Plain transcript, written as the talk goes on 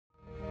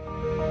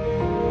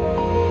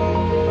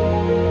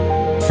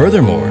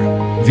Furthermore,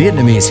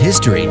 Vietnamese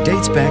history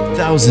dates back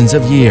thousands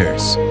of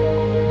years.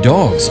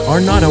 Dogs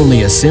are not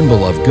only a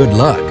symbol of good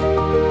luck,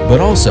 but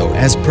also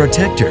as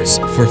protectors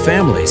for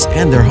families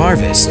and their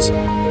harvests.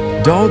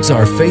 Dogs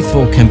are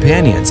faithful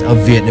companions of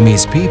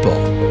Vietnamese people,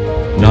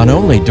 not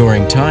only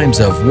during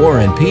times of war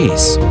and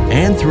peace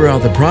and throughout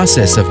the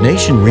process of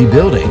nation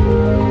rebuilding,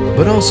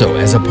 but also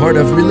as a part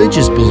of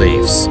religious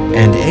beliefs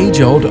and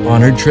age-old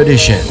honored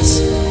traditions.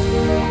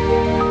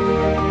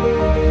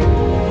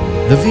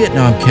 The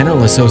Vietnam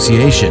Kennel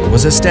Association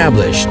was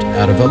established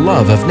out of a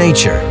love of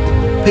nature,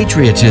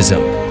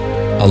 patriotism,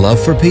 a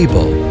love for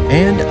people,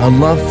 and a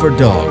love for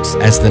dogs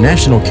as the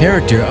national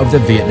character of the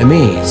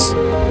Vietnamese.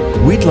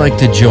 We'd like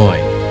to join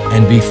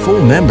and be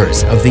full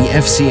members of the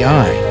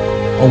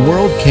FCI, a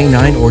world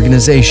canine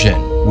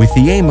organization with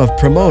the aim of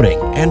promoting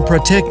and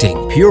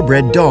protecting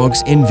purebred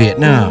dogs in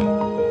Vietnam.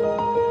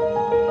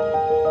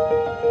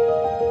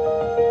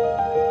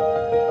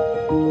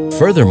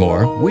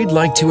 Furthermore, we'd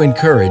like to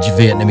encourage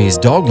Vietnamese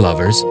dog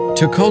lovers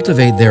to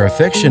cultivate their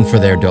affection for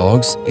their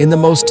dogs in the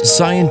most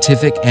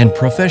scientific and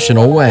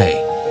professional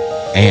way,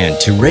 and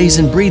to raise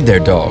and breed their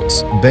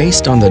dogs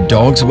based on the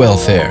dog's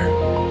welfare.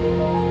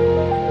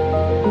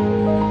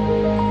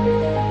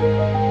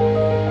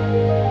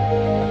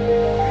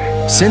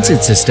 Since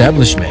its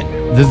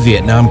establishment, the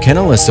Vietnam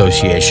Kennel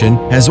Association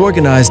has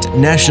organized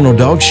national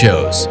dog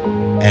shows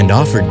and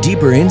offered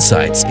deeper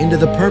insights into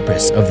the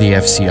purpose of the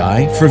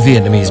FCI for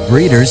Vietnamese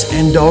breeders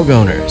and dog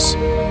owners.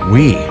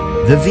 We,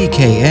 the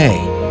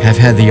VKA, have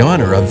had the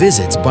honor of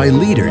visits by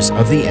leaders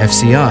of the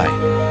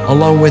FCI,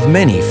 along with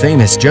many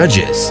famous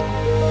judges.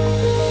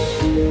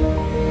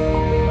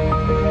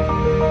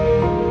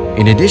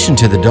 In addition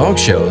to the dog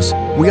shows,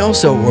 we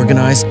also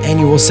organize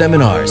annual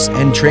seminars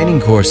and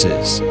training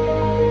courses.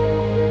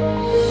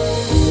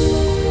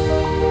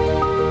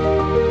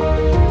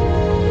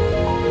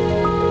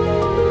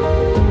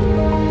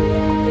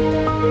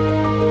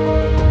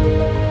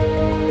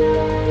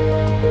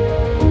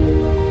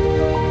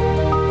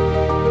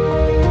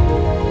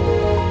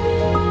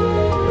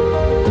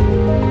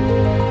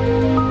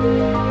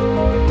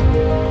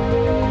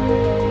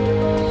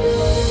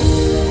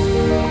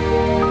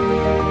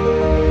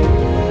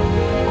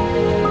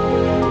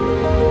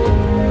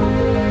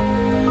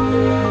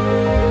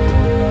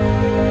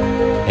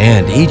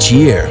 And each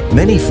year,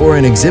 many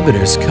foreign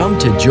exhibitors come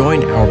to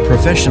join our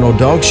professional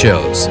dog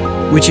shows,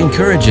 which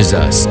encourages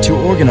us to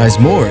organize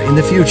more in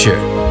the future.